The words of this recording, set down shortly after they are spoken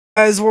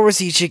Guys, War was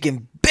Sea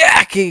Chicken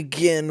back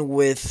again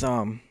with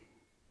I'm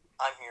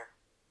here.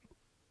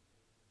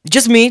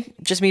 just me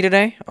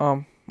today.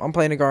 I'm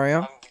playing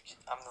Agario.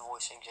 I'm the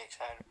voicing Jake's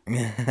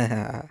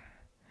head.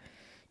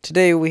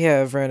 Today we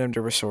have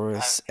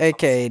RandomDerpasures,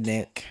 aka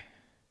Nick,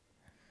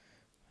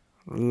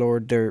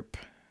 Lord Derp.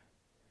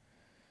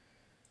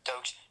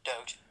 Doge.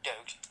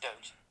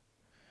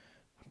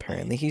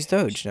 Apparently he's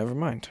Doge. Never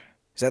mind.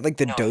 Is that like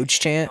the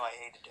Doge chant? No, I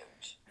hate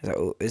a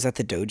Doge. Is that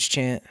the Doge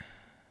chant?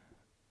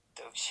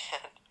 Doge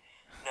chant?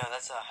 No,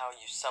 that's how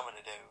you summon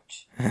a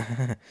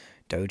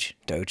Doge.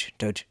 Doge.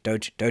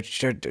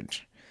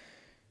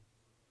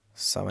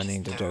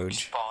 Summoning the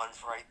Doge.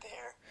 Spawns right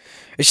there.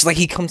 It's just like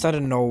he comes out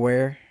of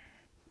nowhere.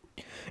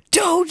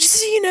 Doge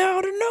seen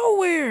out of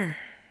nowhere.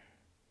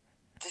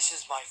 This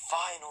is my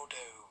final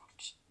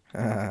Doge.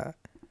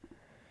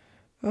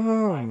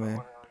 Oh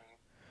man.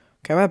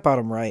 Okay, I'm at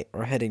bottom right,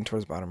 or heading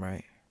towards bottom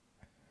right.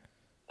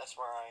 That's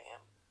where I am.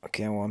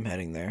 Okay, well I'm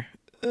heading there.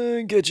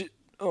 Get it.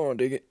 Oh,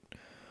 dig it.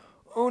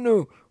 Oh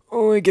no.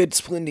 Oh, I get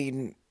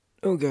splendid.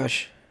 Oh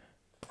gosh.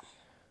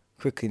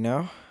 Quickly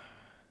now.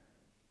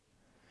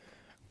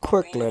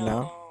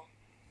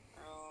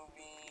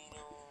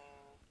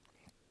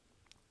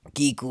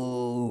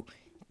 Kiku.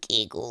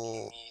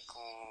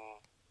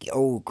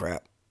 Oh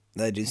crap.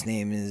 That dude's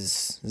name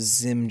is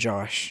Zim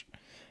Josh.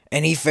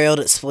 And he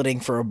failed at splitting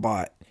for a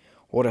bot.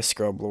 What a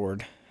scrub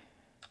lord.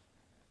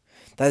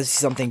 That is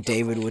something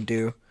David would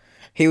do.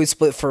 He would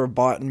split for a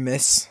bot and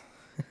miss.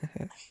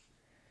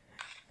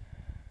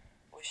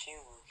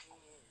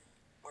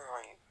 Where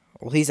are you?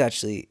 Well, he's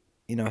actually,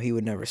 he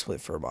would never split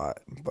for a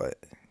bot, but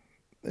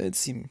it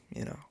seemed,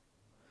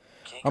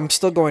 I'm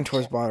still going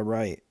towards bottom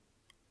right.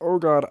 Oh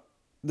god,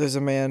 there's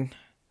a man,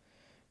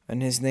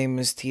 and his name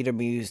is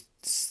TW.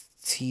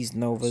 He's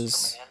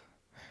Nova's.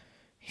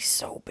 He's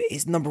so big.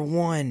 He's number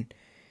 1.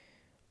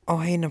 Oh,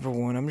 hey, number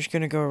 1. I'm just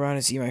gonna go around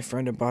and see my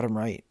friend at bottom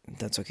right. If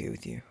that's okay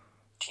with you.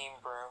 Team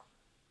bro.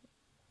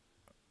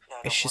 No,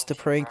 it's just a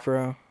prank,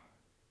 bro.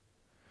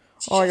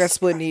 Oh, I got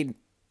split need.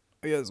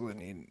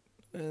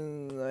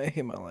 I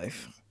hate my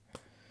life.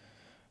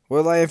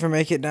 Will I ever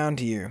make it down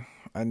to you?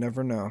 I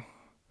never know.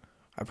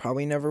 I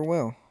probably never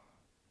will.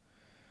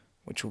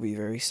 Which will be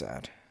very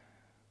sad.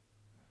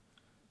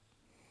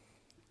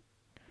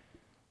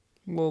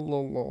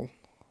 Lol.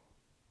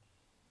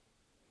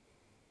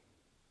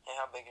 Hey,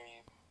 how big are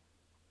you?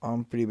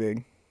 I'm pretty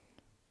big.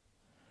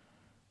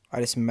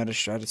 I just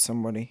meta-shotted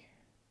somebody.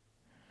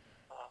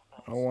 Oh,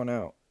 nice. I want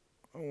out.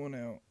 I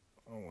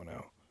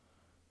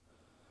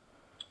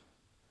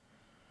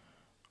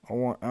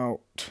want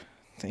out.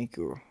 Thank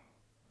you.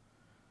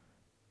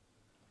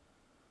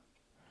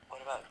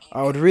 What about you?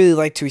 I would really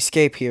like to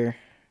escape here.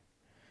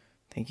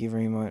 Thank you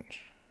very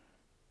much.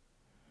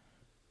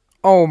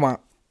 Oh my.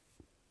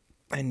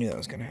 I knew that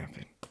was going to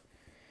happen.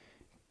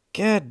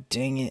 God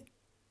dang it.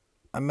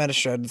 I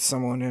meta-shotted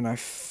someone and I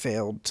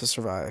failed to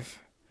survive.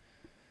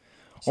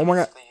 Oh my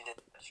god.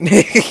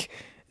 This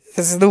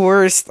is the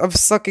worst. I'm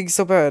sucking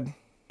so bad.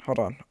 Hold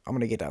on. I'm going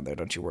to get down there.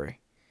 Don't you worry.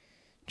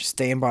 Just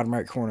stay in bottom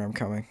right corner. I'm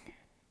coming.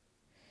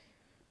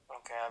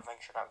 Okay, I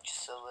ventured out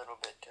just a little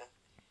bit to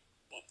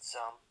eat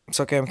some. It's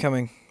okay. I'm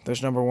coming.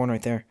 There's number 1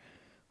 right there.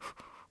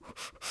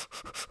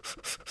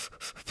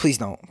 Please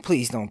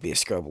don't be a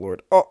scrub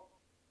lord. Oh.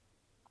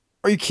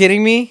 Are you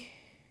kidding me?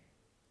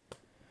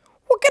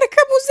 What kind of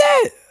crap was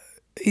that?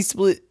 He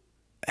split.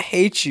 I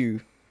hate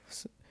you.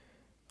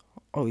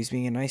 Oh, he's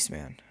being a nice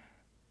man.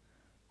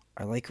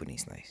 I like when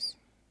he's nice.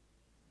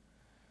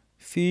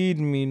 Feed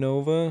me,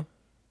 Nova.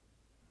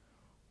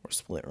 Or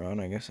Split Run,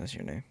 I guess that's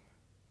your name.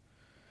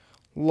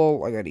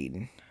 Lol, I got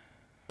eaten.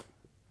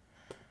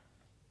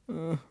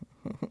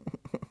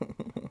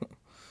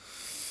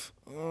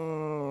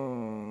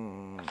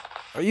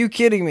 Are you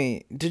kidding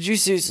me? Did you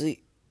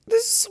seriously?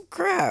 This is some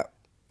crap.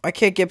 I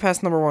can't get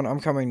past number 1. I'm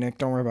coming, Nick.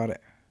 Don't worry about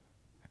it.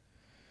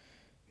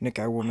 Nick,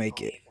 I will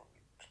make it.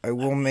 I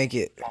will make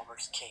it.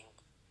 War's King.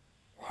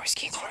 War's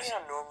King.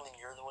 Normally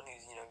you're the one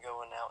who's,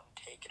 going out and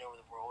taking over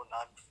the world, and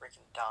I'm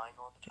freaking dying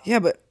all the time. Yeah,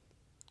 but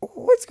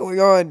what's going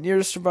on?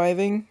 You're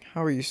surviving?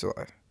 How are you still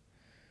alive?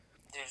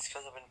 Dude, it's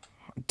because I've been...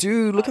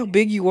 Dude, look how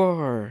big you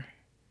are.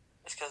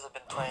 It's because I've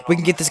been playing... We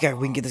can get this guy.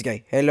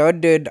 Hello,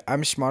 dude.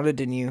 I'm smarter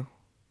than you.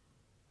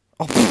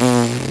 Oh.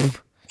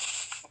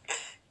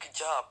 Good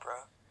job,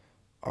 bro.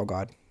 Oh,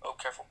 God. Oh,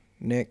 careful.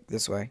 Nick,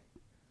 this way.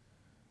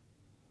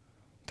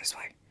 This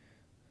way.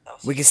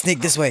 We can sneak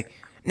this way.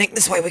 Nick,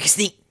 this way. We can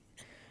sneak.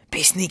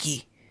 Be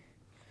sneaky.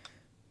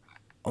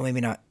 Oh,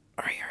 maybe not.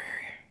 Alright.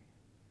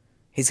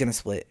 He's gonna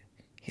split.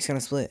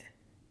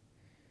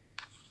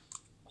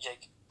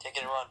 Jake, take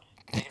it and run.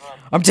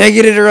 I'm taking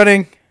it and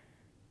running.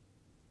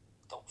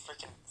 Don't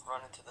freaking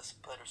run into the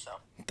splitter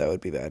cell. That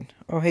would be bad.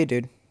 Oh, hey,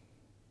 dude.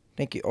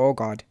 Thank you. Oh,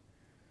 God.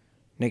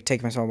 Nick,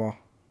 take my small ball.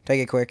 Take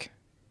it quick.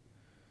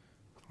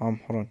 Hold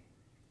on.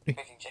 Quick,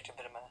 inject a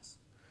bit of mass.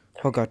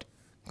 Oh, God.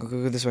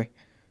 Go this way.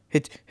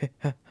 Hit.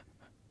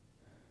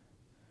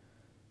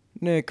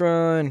 Nick,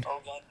 run.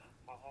 Oh, God.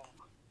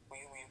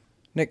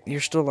 Nick,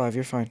 you're still alive.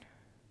 You're fine.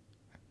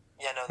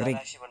 Yeah, no, that Ready?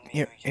 actually wouldn't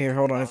be Here,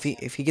 hold on.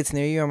 If he gets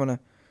near you, I'm gonna.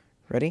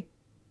 Ready?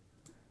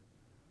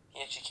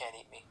 He actually can't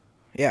eat me.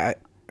 Yeah.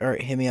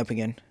 Alright, hit me up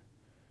again.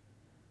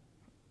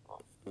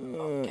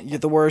 Okay, You're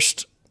the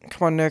worst.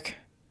 Come on, Nick.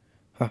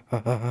 sorry,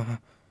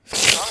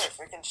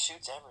 freaking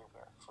shoots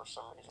everywhere for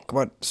some reason. Come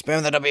on,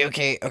 spam the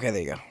WK. Okay,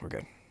 there you go. We're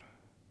good.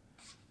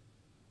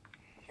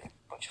 Here,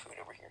 bunch of food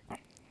over here.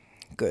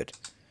 Good.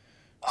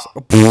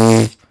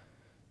 Oh.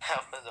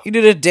 You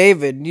did a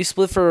David. You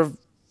split for.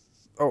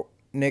 Oh,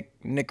 Nick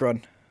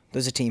run.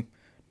 There's a team.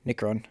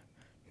 Nick run.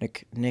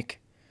 Nick.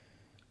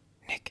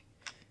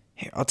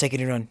 Here, I'll take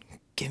it and run.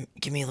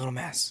 Give me a little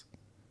mass.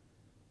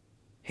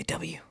 Hey,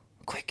 W.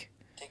 Quick.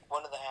 Take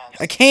one of the halves.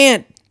 I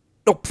can't.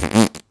 Oh.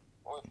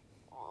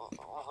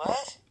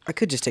 What? I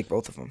could just take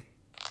both of them.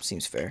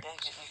 Seems fair. Yeah,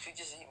 you could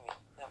just eat me.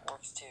 That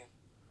works too.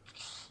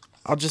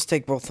 I'll just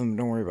take both of them.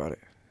 Don't worry about it.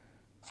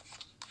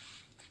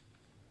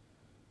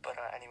 But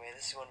anyway,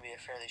 this is going to be a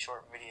fairly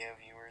short video,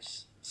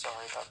 viewers.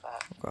 Sorry about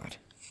that. Oh, God.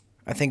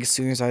 I think as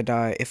soon as I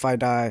die, if I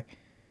die.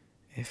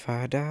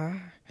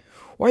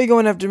 Why are you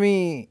going after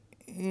me?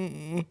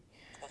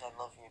 Because I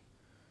love you.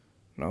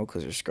 No,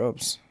 because they're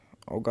scrubs.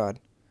 Oh, God.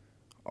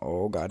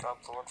 Oh, God. Scrub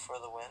Lord for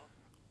the win.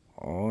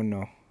 Oh,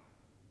 no.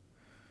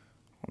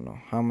 Oh, no.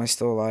 How am I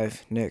still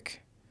alive?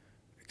 Nick.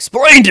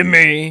 Explain to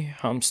me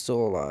how I'm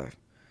still alive.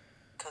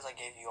 Because I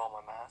gave you all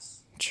my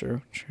mass.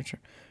 True.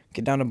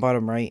 Get down to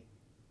bottom right.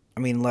 I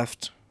mean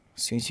left.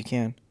 As soon as you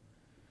can.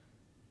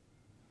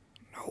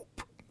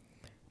 Nope.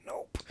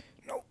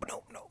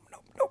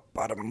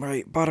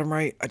 Bottom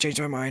right. I changed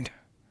my mind.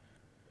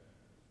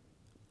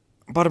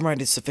 Bottom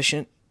right is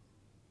sufficient.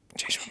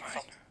 Changed my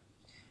mind.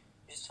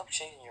 You stop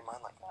changing your mind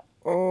like that.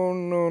 Oh,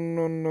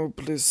 no.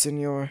 Please,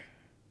 senor.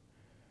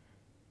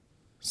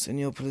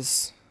 Senor,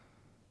 please.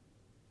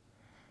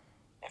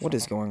 What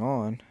is going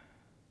on?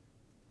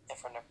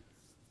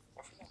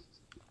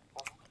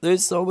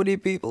 There's so many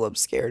people. I'm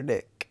scared,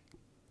 Nick.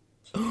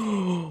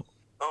 Oh,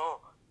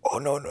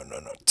 no.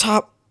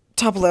 Top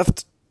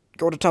left.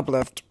 Go to top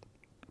left.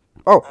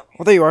 Oh,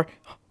 there you are.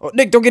 Oh,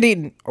 Nick, don't get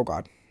eaten. Oh,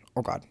 God.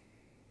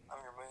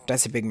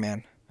 That's a big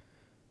man.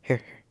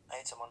 Here. I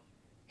ate someone.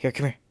 Here,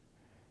 come here.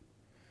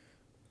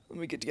 Let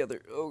me get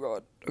together. Oh,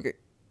 God. Okay.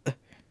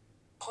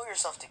 Pull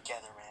yourself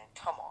together, man.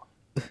 Come on.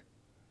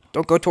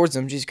 Don't go towards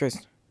them. Jesus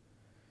Christ.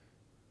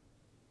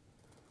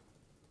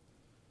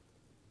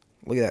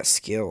 Look at that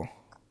skill.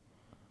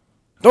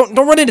 Don't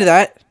run into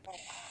that.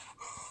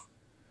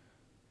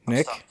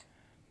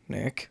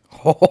 Nick.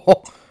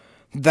 Oh,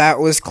 that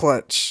was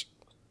clutch.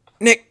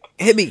 Nick,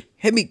 hit me,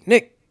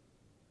 Nick.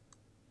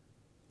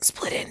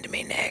 Split into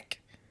me,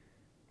 Nick.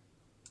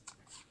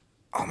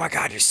 Oh my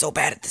God, you're so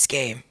bad at this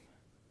game.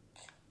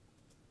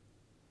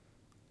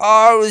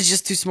 Oh, it was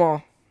just too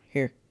small.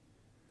 Here.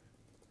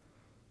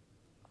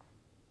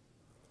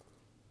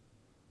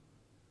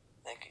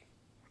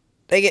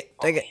 Take it.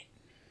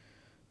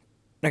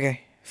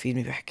 Okay, feed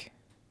me back.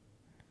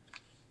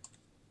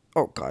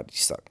 Oh God, you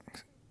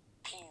suck.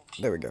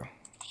 There we go.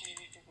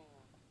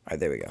 Alright,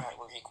 there we go. Alright,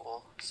 we're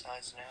equal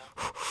size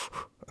now.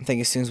 I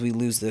think as soon as we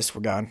lose this,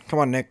 we're gone. Come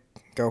on, Nick.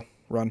 Go.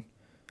 Run.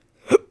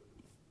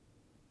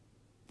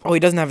 Oh, he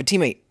doesn't have a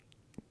teammate.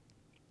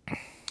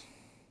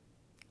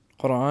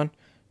 Hold on.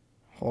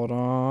 I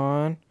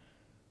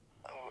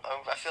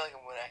feel like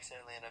I'm going to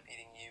accidentally end up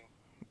eating you.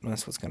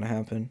 That's what's going to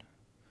happen.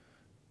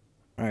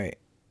 Alright.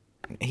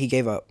 He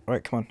gave up.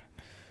 Alright, come on.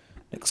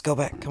 Nick, let's go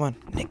back. Come on.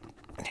 Nick.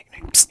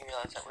 Psst. You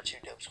realize that we're too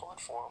dope squad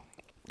for him.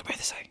 Come here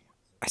this way.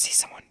 I see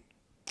someone.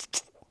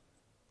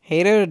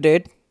 Hey there,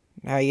 dude.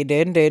 How you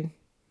doing, dude?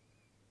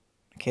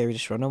 Okay, we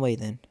just run away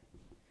then.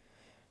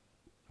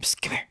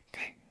 Psst, come here.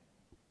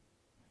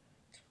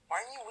 Why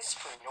are you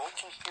whispering? No one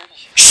can hear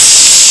you.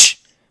 Shh!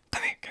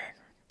 Come here.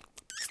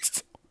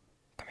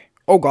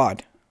 Oh,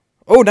 God.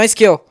 Oh, nice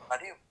kill. I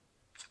do.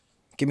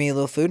 Give me a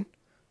little food,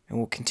 and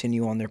we'll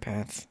continue on their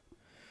path.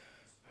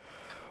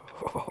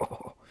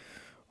 Oh,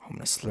 I'm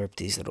gonna slurp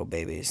these little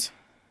babies.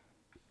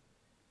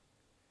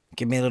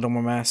 Give me a little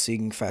more mass so you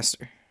can get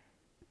faster.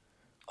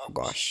 Oh,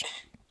 gosh.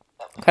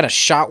 What kind of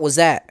shot was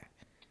that?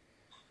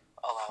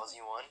 A lousy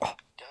one.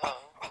 Duh.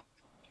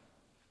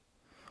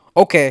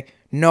 Okay,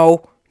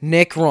 no.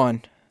 Nick,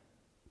 run.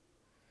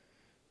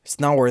 It's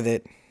not worth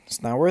it.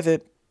 You're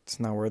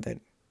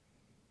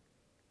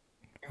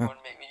going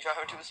to make me drive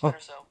into a splinter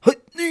cell.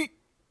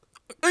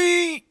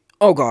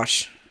 Oh,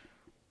 gosh.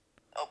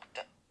 Oh,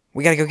 duh.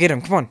 We gotta go get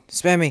him. Come on,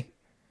 spam me.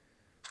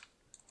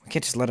 We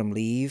can't just let him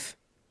leave.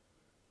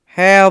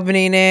 Help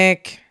me,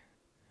 Nick.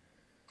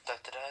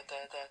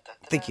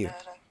 Thank you.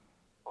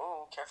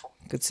 Oh, careful.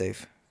 Good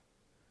save.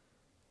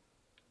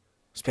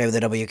 Spam the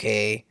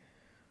WK.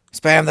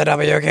 Spam the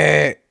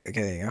WK.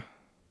 Okay, there you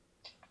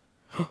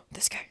go.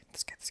 This guy.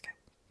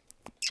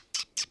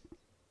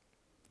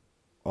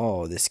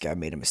 Oh, this guy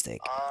made a mistake.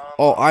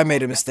 Oh, I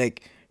made a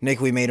mistake. Nick,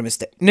 we made a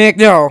mistake. Nick,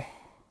 no.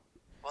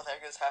 Well, there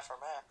goes half our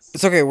max.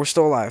 It's okay. We're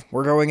still alive.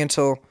 We're going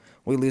until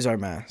we lose our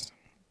mass.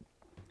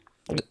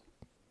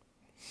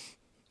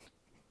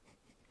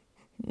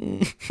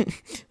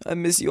 I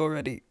miss you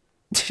already.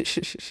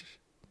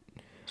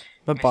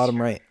 I'm at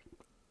bottom right.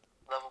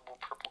 Lovable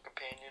purple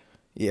companion.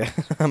 Yeah,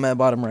 I'm at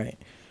bottom right.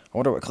 I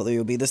wonder what color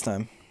you'll be this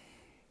time.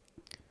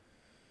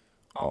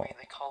 I'll be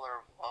the color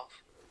of love.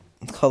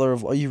 The color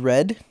of... Are you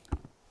red?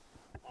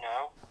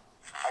 No.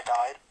 I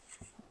died.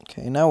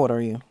 Okay, now what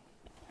are you?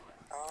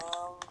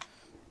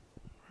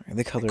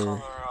 The color...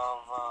 The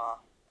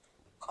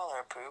color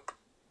of poop.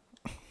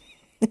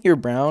 You're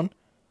brown?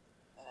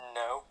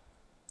 No.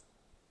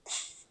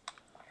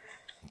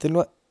 Then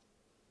what?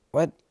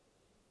 What?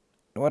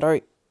 What are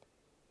you?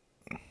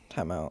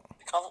 Time out.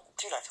 The color...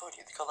 Dude, I told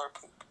you, the color of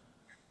poop.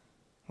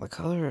 What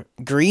color?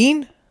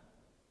 Green?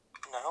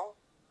 No.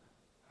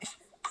 If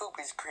your poop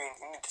is green,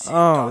 you need to see a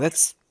doctor. Oh,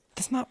 that's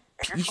not...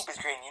 If your poop is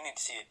green, you need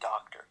to see a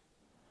doctor.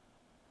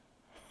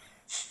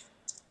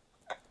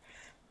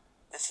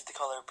 This is the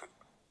color of poop.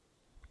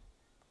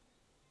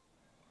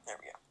 There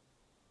we go.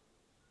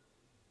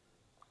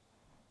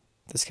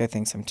 This guy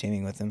thinks I'm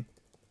teaming with him.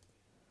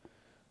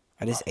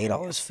 I just ate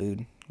all his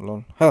food.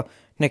 Alone. Oh,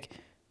 Nick,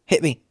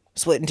 hit me.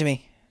 Split into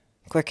me.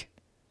 Quick.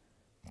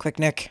 Quick,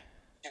 Nick.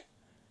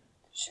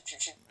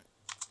 Shoot.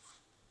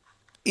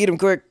 Eat him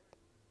quick.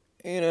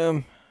 Eat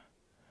him.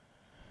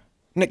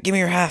 Nick, give me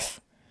your half.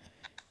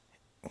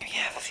 Give me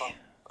half of you.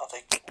 I'll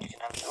take it. You can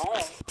have it.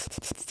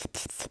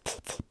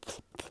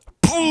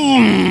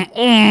 Ooh.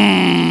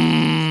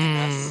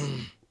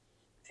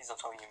 Please don't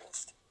tell me you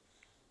missed.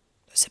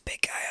 There's a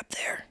big guy up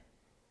there.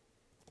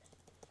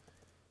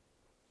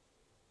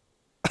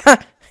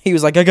 He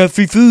was like, I got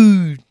free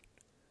food.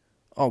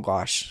 Oh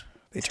gosh.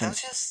 Did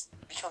those just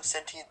become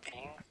sentient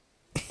beings?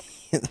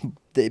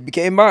 They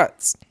became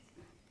bots.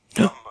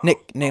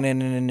 Nick at night.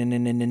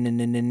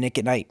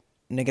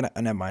 Nick at night.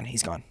 Oh, never mind.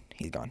 He's gone.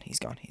 He's gone.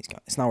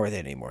 It's not worth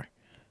it anymore.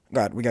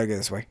 God, we gotta go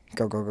this way.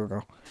 Go.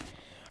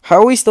 How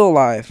are we still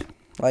alive?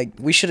 Like,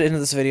 we should have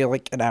ended this video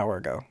like an hour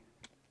ago.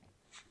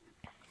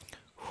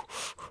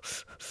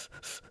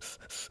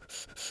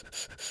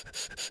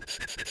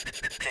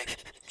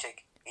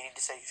 Jake, you need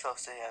to stay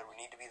close to the end. We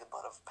need to be the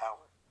butt of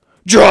power.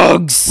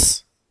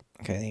 Drugs!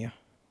 Okay, there you go.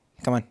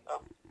 Come on.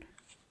 Oh.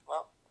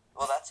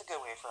 Well, that's a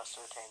good way for us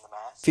to retain the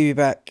mass. Phoebe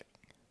back.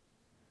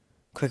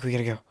 Quick, we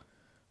gotta go.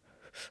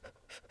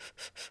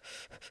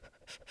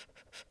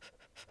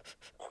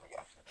 There we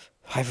go.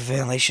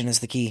 Hyperventilation is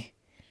the key.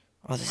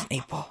 Oh, there's an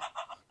 8-ball.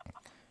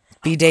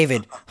 Be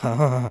David. What? You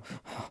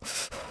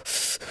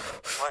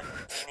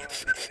need me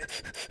to be David?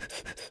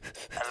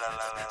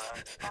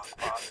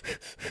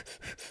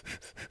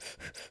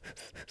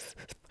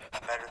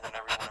 Better than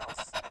everyone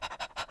else.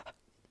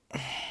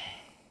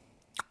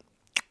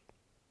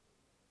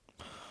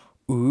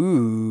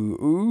 Ooh.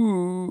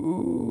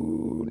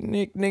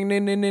 Nick. Want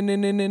the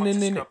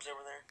scrubs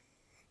over there?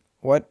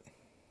 What?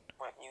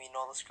 What, you eating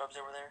all the scrubs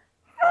over there?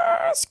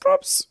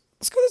 Scrubs.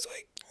 Let's go this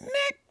way.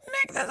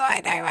 Nick, this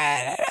way.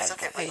 It's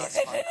okay, please.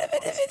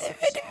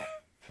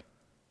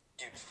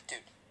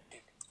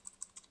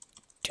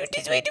 Dude,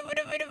 this way.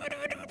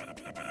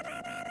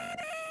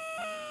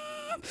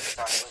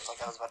 sorry, it looked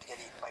like I was about to get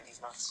eaten by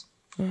these nuts.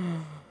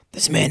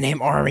 This man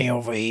named Army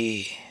over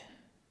here.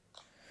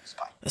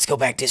 Spy. Let's go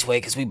back this way,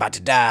 because we about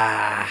to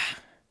die.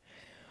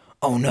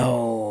 Oh,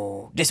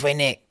 no. This way,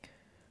 Nick.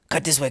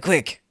 Cut this way,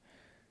 quick.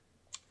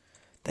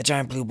 That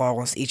giant blue ball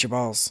wants to eat your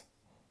balls.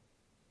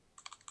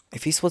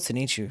 If he splits and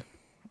eats you,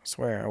 I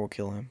swear I will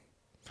kill him.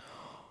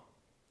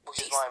 Which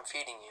is why I'm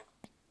feeding you.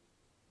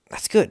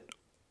 That's good.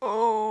 That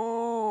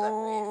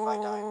way, if I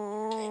die, you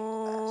retain the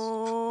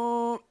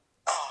mass.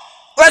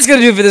 That's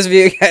gonna do it for this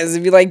video, guys.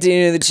 If you like to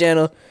new to the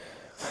channel,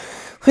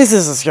 please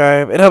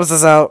subscribe. It helps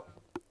us out.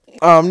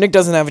 Nick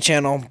doesn't have a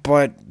channel,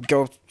 but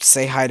go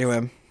say hi to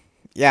him.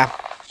 Yeah.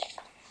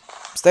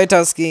 Stay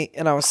Tusky,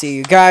 and I will see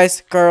you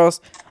guys,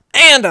 girls,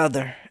 and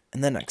other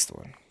in the next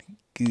one.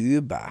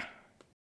 Goodbye.